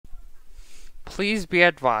Please be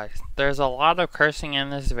advised, there's a lot of cursing in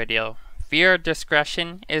this video. Viewer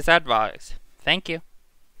discretion is advised. Thank you.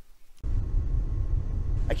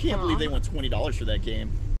 I can't believe they want $20 for that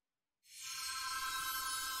game.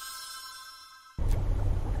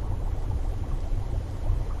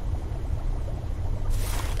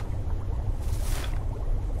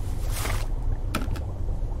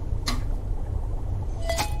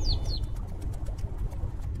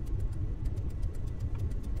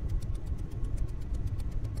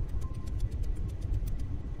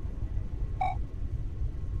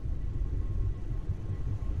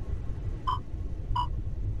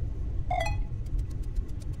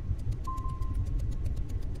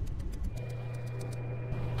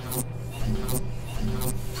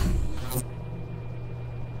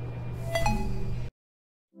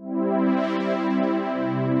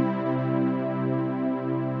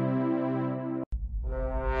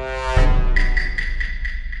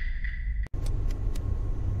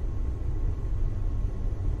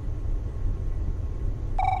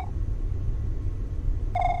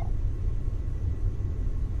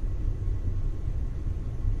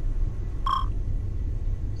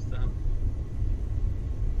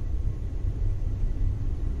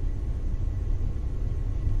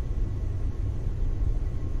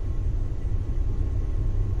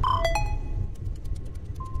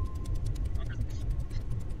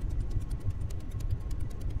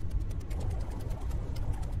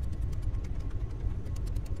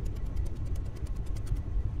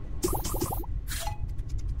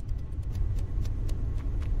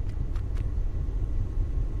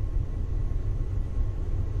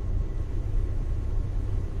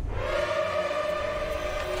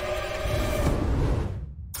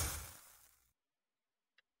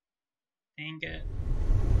 Dang it.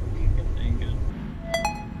 Dang it, dang it.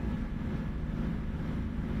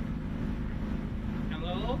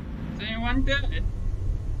 Hello? Is anyone dead?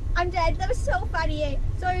 I'm dead. That was so funny.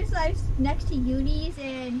 So I was next to Unis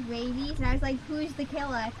and Ravies, and I was like, who's the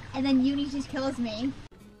killer? And then Unis just kills me.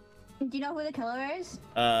 Do you know who the killer is?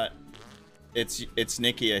 It's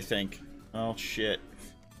Nikki, I think. Oh, shit.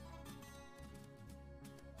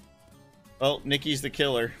 Well, Nikki's the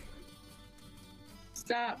killer.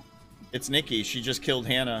 Stop. It's Nikki. She just killed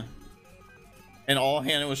Hannah. And all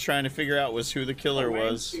Hannah was trying to figure out was who the killer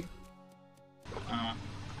was.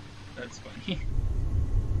 That's funny.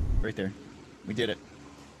 Right there. We did it.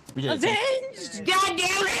 We did Avenged! God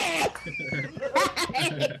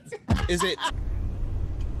damn it! Is it...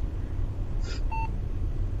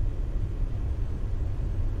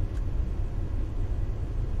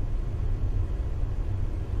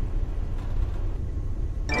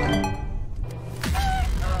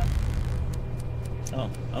 Oh,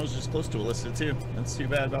 I was just close to Alyssa too. That's too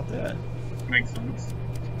bad about that. Makes sense.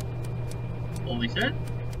 Holy shit.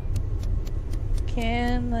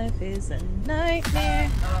 Can life is a nightmare.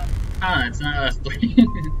 It's not us three.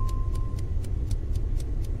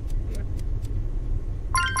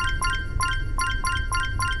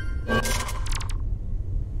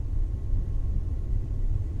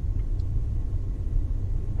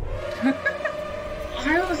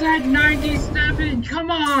 I was at 97, come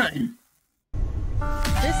on!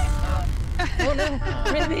 Oh no,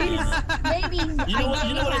 really? Maybe. You know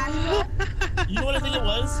what I think it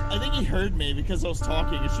was? I think he heard me because I was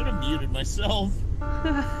talking. I should have muted myself.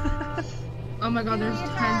 Oh my god, there's 10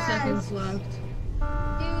 seconds left.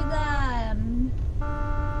 Do them.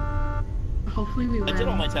 Hopefully we win. I did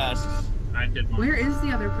all my tasks. I did one. Where is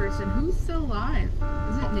the other person? Who's still alive?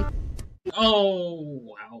 Is it Nick? Oh,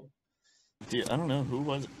 wow. Dude, I don't know who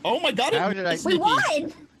was. Oh my god! How did I? We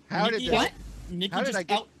won! How Nikki, did what? Nikki How did just I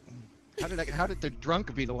get? out. How did the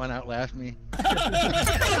drunk be the one outlast me?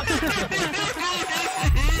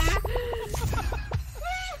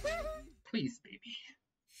 Please, baby.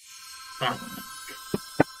 Stop.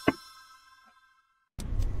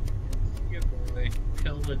 Good boy.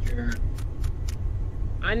 Pillager.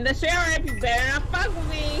 I'm the sheriff, you better not fuck with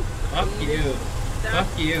me! Fuck you. Stop.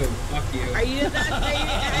 Fuck you. Fuck you. Are you not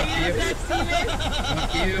Steven?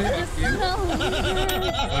 Fuck you. Fuck you.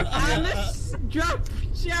 I'm the drunk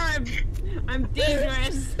sheriff! I'm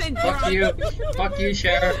dangerous and drunk! Fuck you. Fuck you,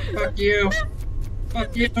 Sheriff. Fuck you.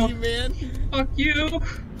 Fuck you. Man. Fuck you.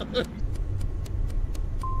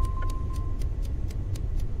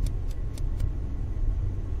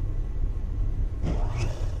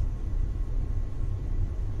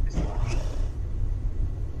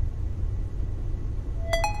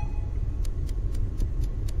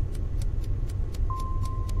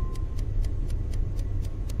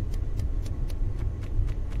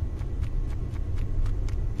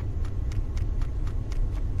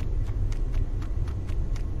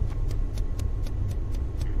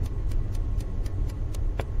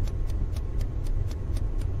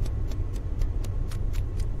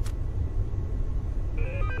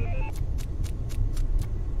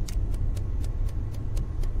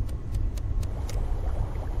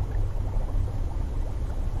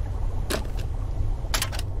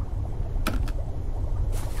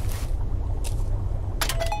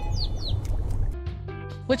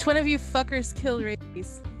 Which one of you fuckers killed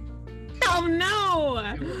Rabies? Oh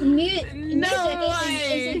no! Music, No is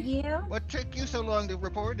way! it you? What took you so long to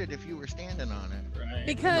report it if you were standing on it? Right.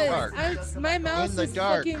 Because my mouse In the is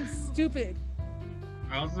dark. fucking stupid.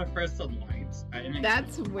 I was the first to lights. I didn't.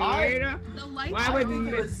 That's weird. The lights. Why would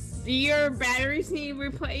do your batteries need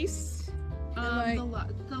replaced?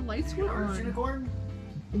 The lights were on.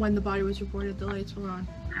 When the body was reported, the lights were on.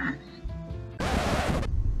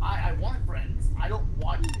 I want friends. I don't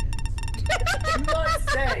watch it. Do not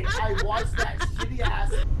say I watched that shitty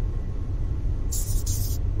ass.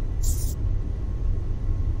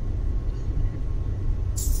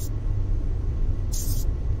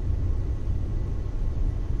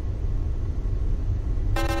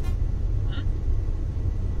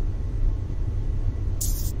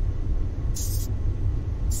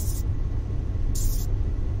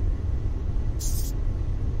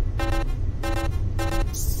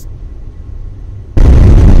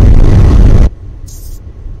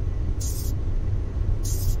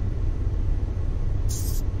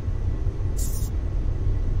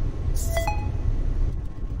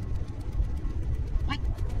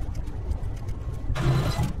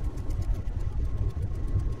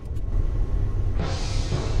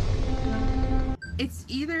 It's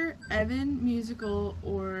either Evan, Musical,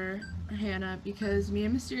 or Hannah because me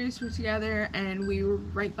and Mysterious were together and we were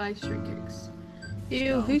right by Street Kicks.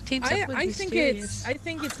 Ew, who teams up with Mysterious? I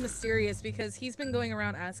think it's Mysterious because he's been going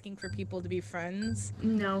around asking for people to be friends.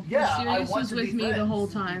 No, Yeah, Mysterious I want was to with be me the friends whole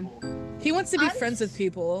with time. people. He wants to be friends with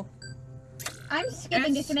people. I'm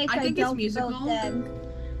skipping just to make sure I think it's don't Musical, vote them.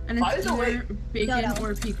 and By it's the way- either Bacon No.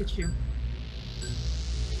 or Pikachu.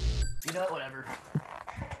 You know, whatever.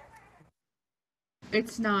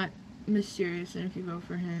 It's not Mysterious, and if you vote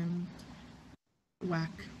for him, whack.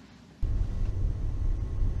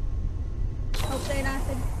 Hope they not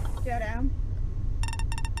to go down.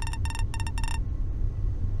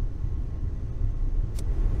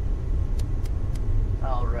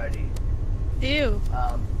 Alrighty. Ew.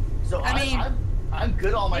 So I mean, I'm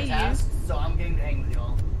good on my hey, you. tasks, so I'm getting to hang with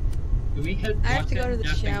y'all. Do we hit I have to go Watson to the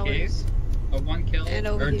just in case? showers. Of one kill And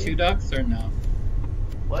over or here. 2 ducks or no?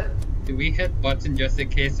 What? Do we hit Watson just in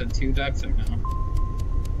case of 2 ducks or no?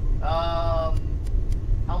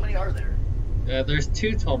 How many are there? There's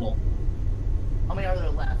 2 total. How many are there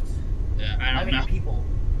left? I How don't many know. people?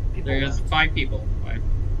 There's left? 5 people. 5.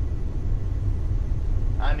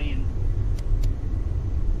 I mean,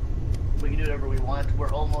 we can do whatever we want.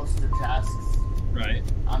 We're almost to tasks. Right.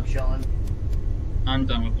 I'm chilling. I'm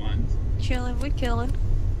done with ones. Chilling, we killing.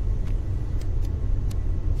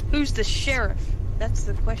 Who's the sheriff? That's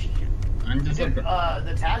the question. I'm just Dude, a,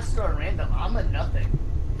 the tasks are random. I'm a nothing.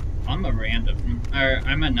 I'm a random. Or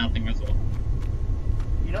I'm a nothing as well.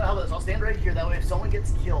 You know how this? I'll stand right here. That way, if someone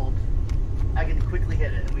gets killed, I can quickly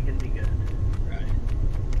hit it and we can be good. Right.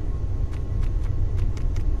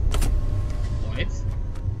 Lights.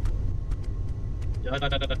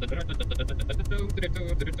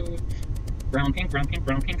 Brown pink, brown pink,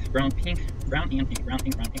 brown pink, brown pink, brown and pink, brown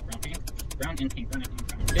pink, brown pink, brown pink, brown and pink, brown and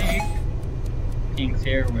pink, brown pink. Pink's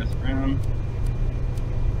here with brown.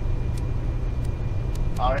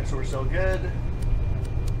 Alright, so we're so good.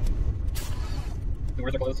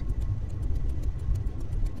 Doors are closed.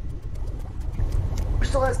 Who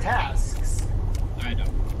still has tasks? I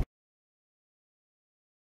don't.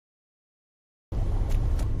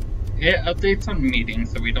 It updates on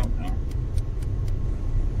meetings, so we don't know.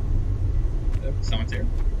 Oh, someone's here.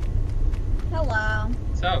 Hello.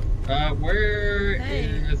 So, where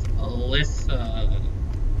is Alyssa?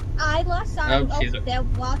 I lost some. Oh, she's a- they're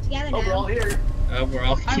all together now. Oh, we're all here. We're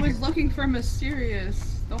all I here. was looking for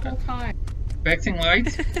Mysterious the whole time. Fixing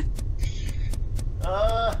lights.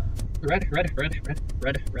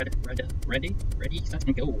 Ready, set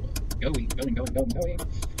and go. Going. Go.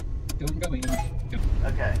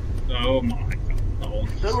 Okay. Oh my god.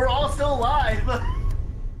 So we're all still alive.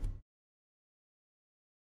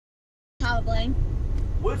 Probably.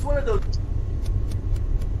 Which one of those?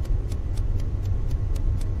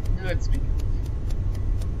 No, it's me.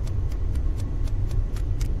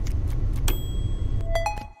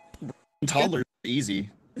 Toddler's easy.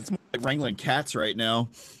 It's more like wrangling cats right now.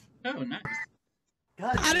 Oh, nice.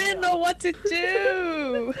 God, I didn't know what to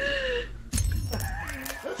do.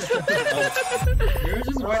 You're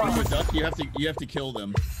just From a duck, you have to kill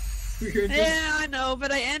them. You're just Yeah, I know,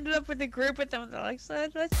 but I ended up with a group with them. They're like, so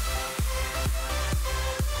let's